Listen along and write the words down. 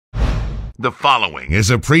The following is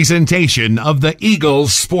a presentation of the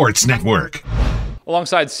Eagles Sports Network.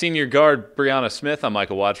 Alongside senior guard Briana Smith, I'm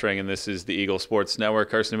Michael Watchring, and this is the Eagles Sports Network.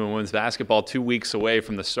 Carson-Newman women's basketball 2 weeks away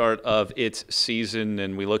from the start of its season,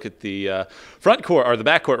 and we look at the front court, or the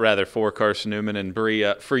backcourt rather, for Carson-Newman and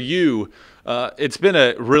Bria. For you, it's been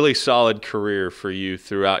a really solid career for you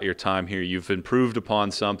throughout your time here. You've improved upon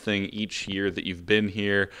something each year that you've been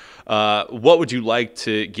here. What would you like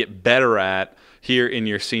to get better at here in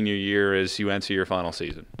your senior year as you enter your final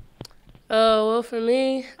season? Well, for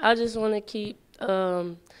me, I just want to keep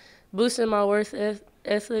boosting my work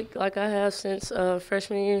ethic like I have since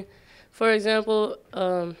freshman year. For example,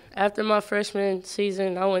 after my freshman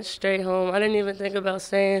season, I went straight home. I didn't even think about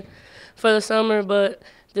staying for the summer, but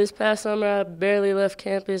this past summer I barely left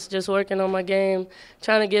campus, just working on my game,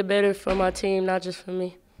 trying to get better for my team, not just for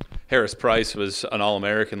me. Harris Price was an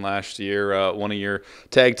All-American last year, one of your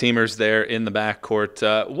tag teamers there in the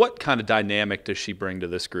backcourt. What kind of dynamic does she bring to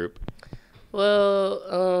this group?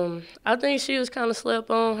 Well, I think she was kind of slept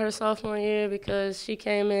on her sophomore year because she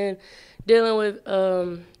came in dealing with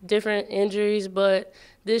different injuries. But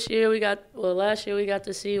last year we got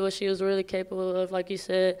to see what she was really capable of. Like you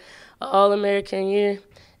said, an All-American year.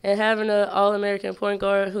 And having an All-American point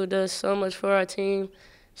guard who does so much for our team,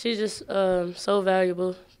 she's just so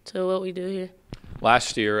valuable to what we do here.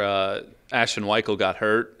 Last year, Ashton Weichel got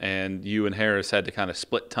hurt, and you and Harris had to kind of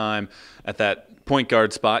split time at that point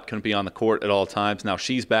guard spot, couldn't be on the court at all times. Now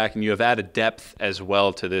she's back, and you have added depth as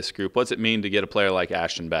well to this group. What's it mean to get a player like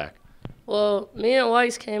Ashton back? Well, me and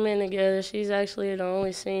Weiss came in together. She's actually the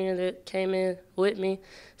only senior that came in with me.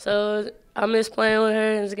 So I miss playing with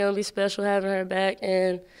her, and it's going to be special having her back.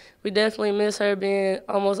 And we definitely miss her being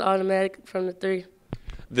almost automatic from the three.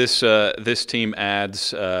 This team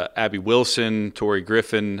adds Abby Wilson, Tori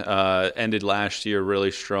Griffin, ended last year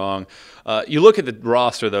really strong. You look at the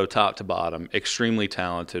roster, though, top to bottom, extremely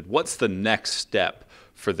talented. What's the next step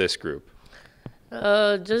for this group?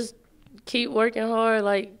 Just keep working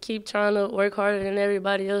hard, keep trying to work harder than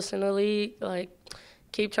everybody else in the league,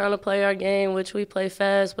 keep trying to play our game, which we play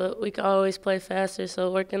fast, but we can always play faster,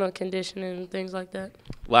 so working on conditioning and things like that.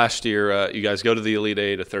 Last year, you guys go to the Elite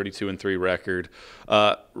Eight, a 32-3 record.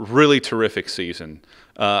 Really terrific season.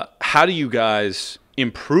 How do you guys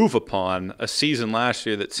improve upon a season last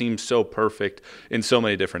year that seemed so perfect in so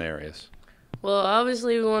many different areas? Well,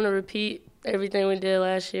 obviously we want to repeat everything we did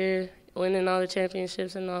last year, winning all the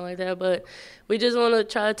championships and all like that, but we just want to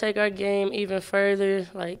try to take our game even further,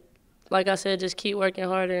 like I said, just keep working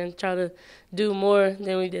harder and try to do more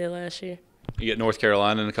than we did last year. You get North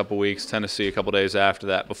Carolina in a couple weeks, Tennessee a couple days after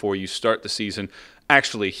that before you start the season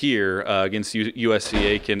actually here against USC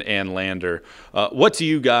Aiken and Lander. What do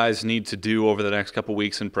you guys need to do over the next couple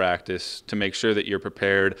weeks in practice to make sure that you're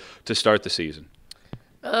prepared to start the season?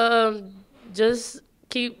 Just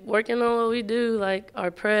keep working on what we do, like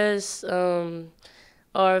our press,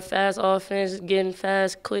 our fast offense, getting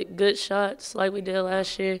fast, quick, good shots like we did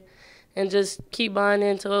last year, and just keep buying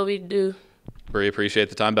into what we do. Bree, appreciate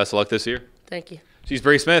the time. Best of luck this year. Thank you. She's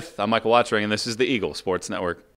Bree Smith. I'm Michael Watchring, and this is the Eagles Sports Network.